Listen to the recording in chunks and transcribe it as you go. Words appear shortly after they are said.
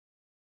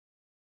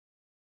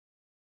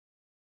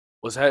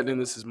What's happening?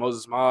 This is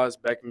Moses Meis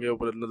backing up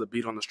with another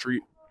beat on the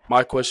street.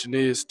 My question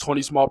is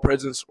 20 small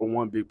presents or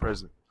one big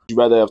present? Would you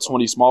rather have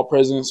 20 small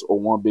presents or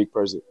one big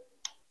present?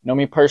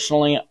 Me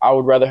personally, I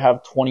would rather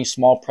have 20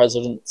 small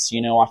presents.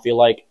 I feel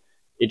like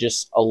it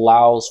just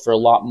allows for a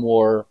lot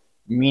more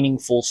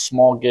meaningful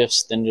small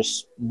gifts than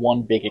just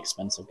one big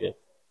expensive gift.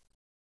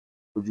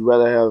 Would you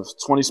rather have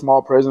 20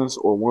 small presents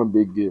or one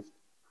big gift?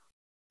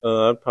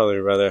 I'd probably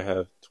rather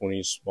have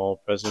 20 small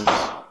presents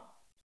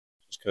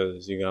just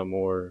because you got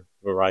more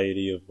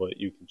variety of what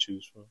you can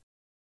choose from.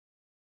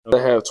 Would you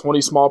rather have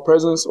 20 small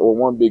presents or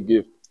one big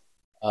gift?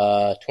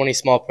 20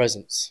 small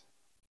presents.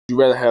 Would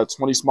you rather have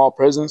 20 small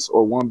presents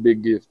or one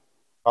big gift?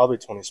 Probably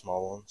 20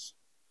 small ones.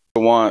 I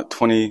want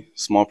 20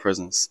 small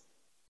presents.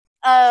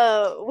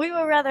 We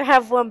would rather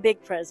have one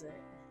big present.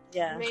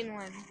 Yeah. Main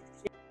one.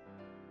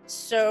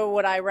 So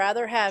would I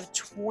rather have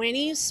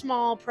 20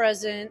 small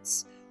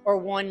presents or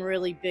one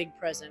really big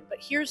present? But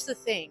here's the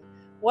thing.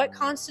 What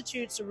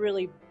constitutes a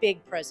really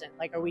big present?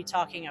 Like, are we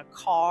talking a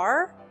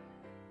car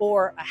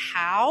or a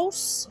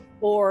house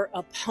or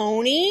a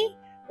pony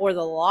or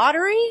the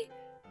lottery?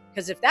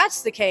 Because if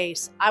that's the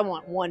case, I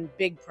want one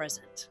big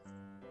present.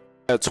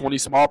 20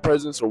 small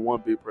presents or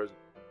one big present?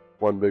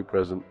 One big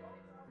present.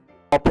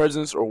 Small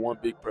presents or one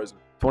big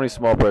present? 20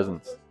 small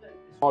presents.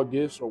 Small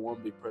gifts or one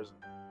big present?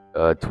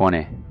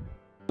 20.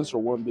 Or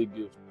one big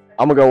gift?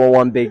 I'm gonna go with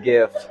one big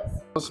gift.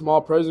 One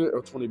small present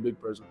or 20 big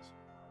presents?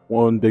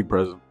 One big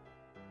present.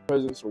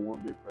 Presents or one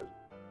big present?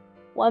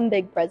 One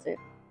big present.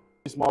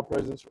 20 small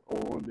presents or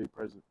one big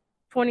present?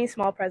 20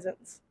 small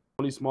presents.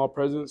 20 small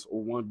presents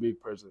or one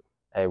big present?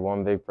 Hey,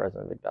 one big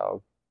present, big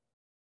dog.